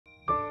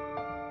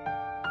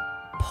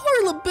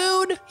Poor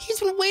Laboon. He's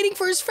been waiting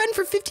for his friend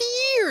for 50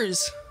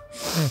 years.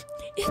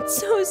 It's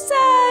so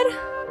sad.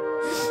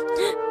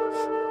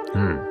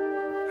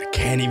 I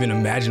can't even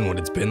imagine what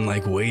it's been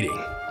like waiting.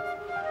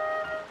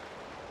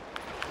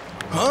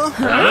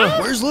 Huh?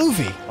 Where's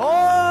Luffy?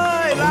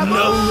 Oi,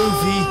 No,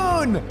 Luffy.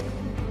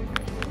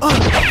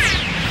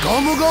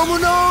 Gomu Gomu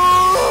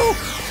no!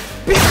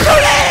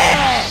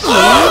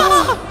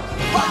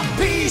 One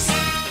Piece!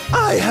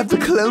 I have the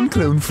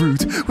clone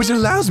fruit, which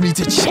allows me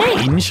to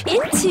change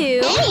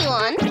Into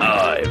Anyone?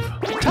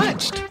 I've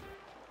touched.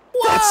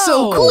 That's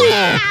so cool!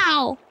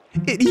 Wow!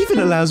 It even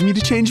allows me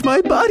to change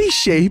my body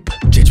shape.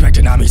 Change back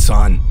to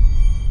Nami-san.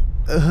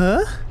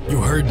 Uh-huh?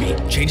 You heard me.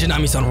 Change to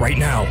Nami-san right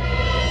now.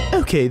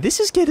 Okay, this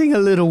is getting a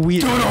little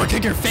weird. Do it or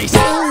kick your face.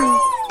 One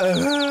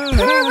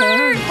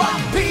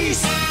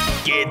Piece!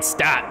 Kid,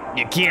 stop.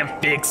 You can't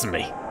fix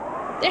me.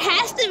 There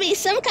has to be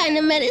some kind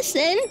of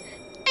medicine.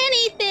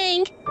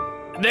 Anything.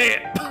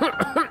 There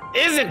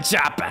isn't,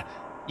 Chopper.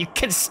 You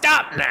can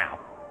stop now.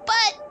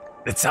 But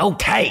It's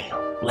okay.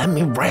 Let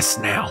me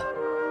rest now.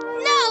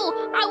 no,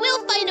 I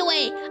will find a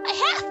way. I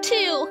have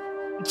to.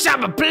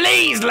 Chopper,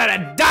 please let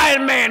a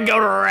dying man go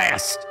to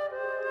rest.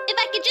 If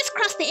I could just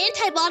cross the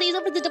antibodies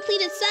over the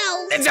depleted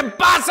cells. It's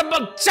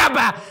impossible,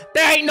 Chopper.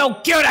 There ain't no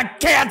cure to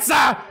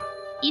cancer.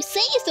 You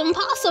say it's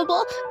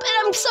impossible, but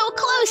I'm so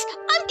close.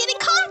 I'm getting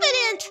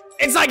confident.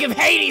 It's like if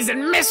Hades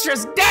and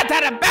Mistress Death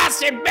had a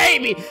bastard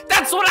baby.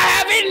 That's what I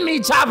have in me,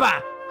 Chopper.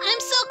 I'm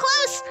so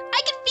close.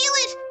 I can feel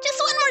it. Just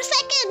one more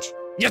second.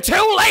 You're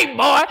too late,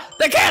 boy.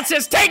 The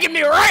cancer's taking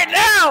me right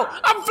now.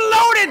 I'm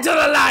floating to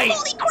the light.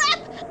 Holy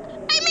crap!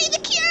 I made the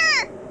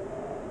cure.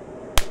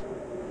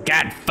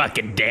 God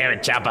fucking damn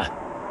it, Chopper.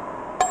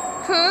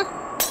 Huh?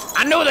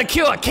 I knew the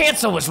cure of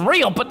cancer was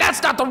real, but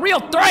that's not the real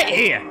threat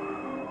here.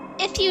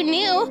 If you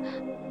knew,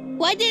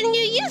 why didn't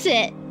you use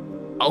it?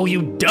 Oh,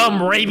 you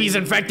dumb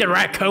rabies-infected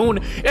raccoon.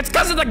 It's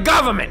because of the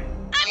government.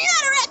 I'm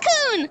not a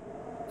raccoon.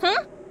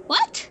 Huh?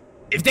 What?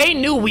 If they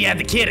knew we had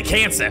the cure to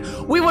cancer,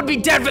 we would be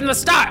dead from the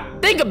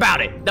start. Think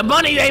about it. The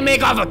money they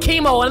make off of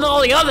chemo and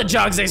all the other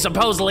drugs they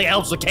supposedly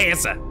helps with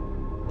cancer.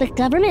 The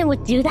government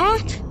would do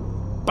that?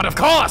 But of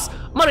course,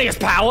 money is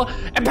power,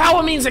 and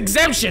power means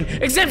exemption.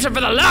 Exemption for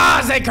the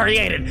laws they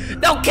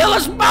created. They'll kill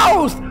us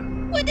both.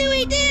 What do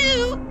we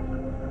do?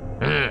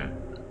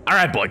 All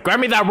right, boy, grab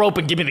me that rope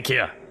and give me the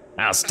cure.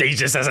 I'll stage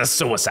this as a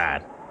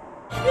suicide.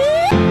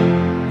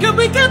 Can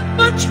we get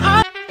much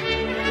higher?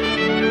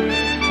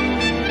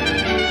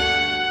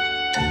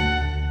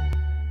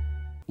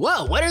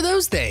 Whoa, what are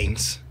those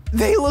things?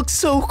 They look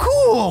so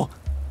cool!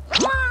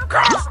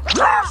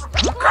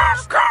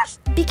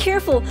 Be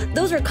careful,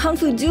 those are Kung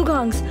Fu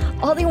Dugongs.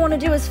 All they want to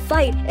do is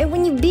fight, and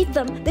when you beat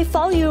them, they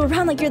follow you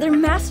around like you're their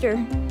master.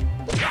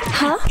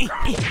 Huh?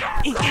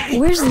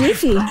 Where's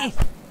Luffy?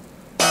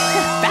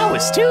 That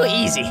was too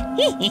easy.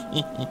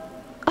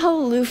 Oh,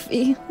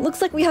 Luffy.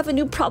 Looks like we have a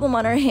new problem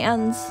on our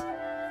hands.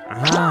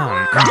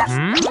 Ah,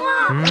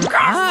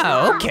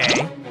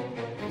 okay.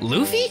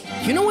 Luffy?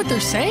 You know what they're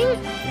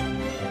saying?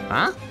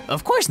 Huh?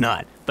 Of course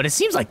not, but it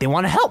seems like they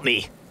want to help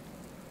me.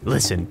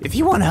 Listen, if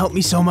you want to help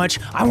me so much,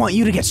 I want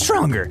you to get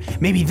stronger.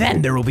 Maybe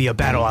then there will be a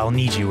battle I'll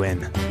need you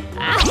in.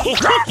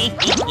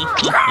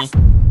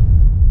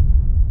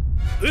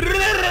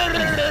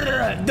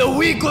 The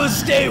weak will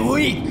stay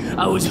weak.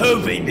 I was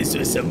hoping this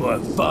was some more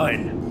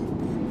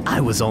fun.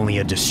 I was only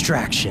a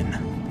distraction.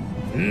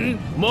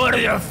 More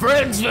of your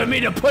friends for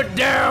me to put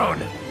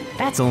down.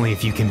 That's only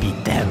if you can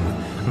beat them.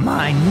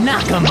 My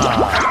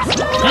Nakama!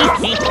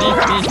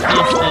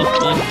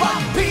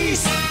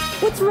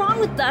 What's wrong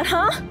with that,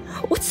 huh?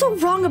 What's so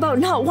wrong about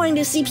not wanting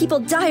to see people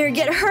die or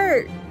get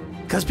hurt?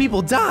 'Cause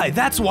people die,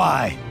 that's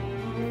why!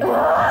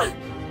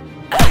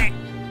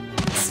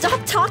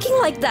 Stop talking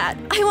like that!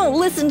 I won't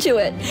listen to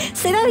it!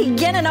 Say that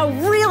again and I'll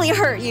really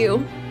hurt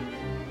you!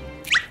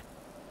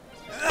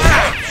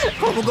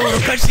 We're going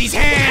to touch these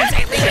hands!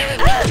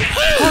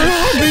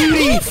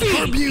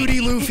 Her beauty,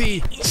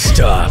 Luffy!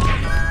 Stop!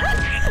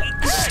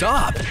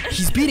 Stop!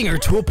 He's beating her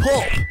to a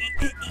pulp!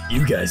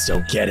 You guys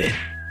don't get it.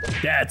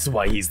 That's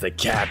why he's the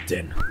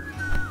captain.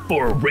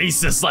 For a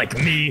racist like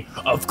me,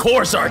 of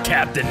course our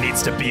captain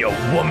needs to be a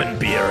woman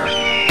beater.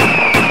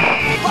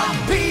 One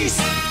Piece!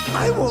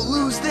 I won't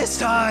lose this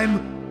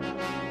time!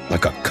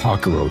 Like a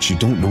cockroach, you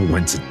don't know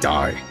when to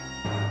die.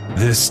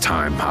 This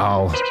time,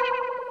 pal.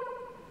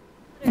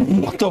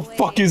 What the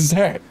fuck is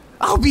that?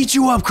 I'll beat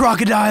you up,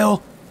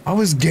 Crocodile! How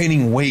is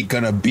gaining weight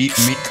gonna beat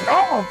me?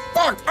 Oh,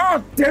 fuck!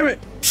 Oh, damn it!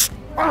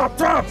 Oh,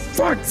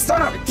 fuck!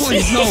 Stop!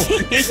 Please, no!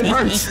 It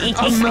hurts!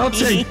 I'm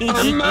melting!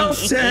 I'm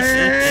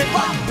melting!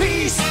 One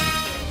Piece!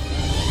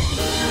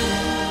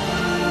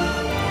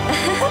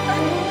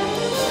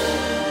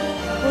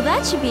 Well,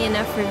 that should be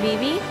enough for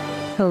Vivi.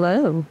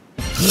 Hello.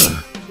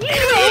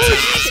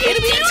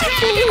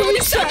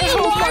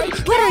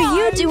 What are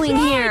you doing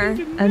here?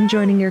 I'm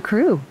joining your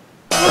crew.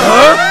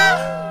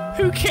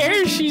 Who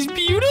cares? She's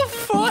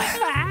beautiful!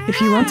 If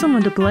you want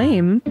someone to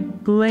blame,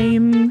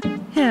 blame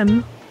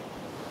him.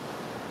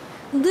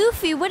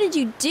 Luffy, what did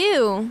you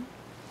do?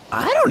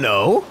 I don't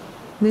know.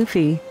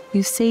 Luffy,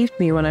 You saved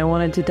me when I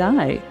wanted to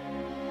die.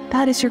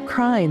 That is your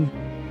crime.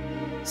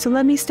 So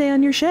let me stay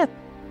on your ship.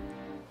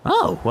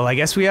 Oh, well, I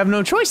guess we have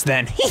no choice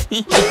then.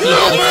 Hey,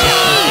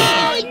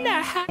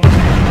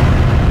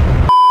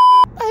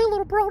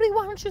 little Brody,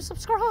 why don't you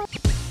subscribe?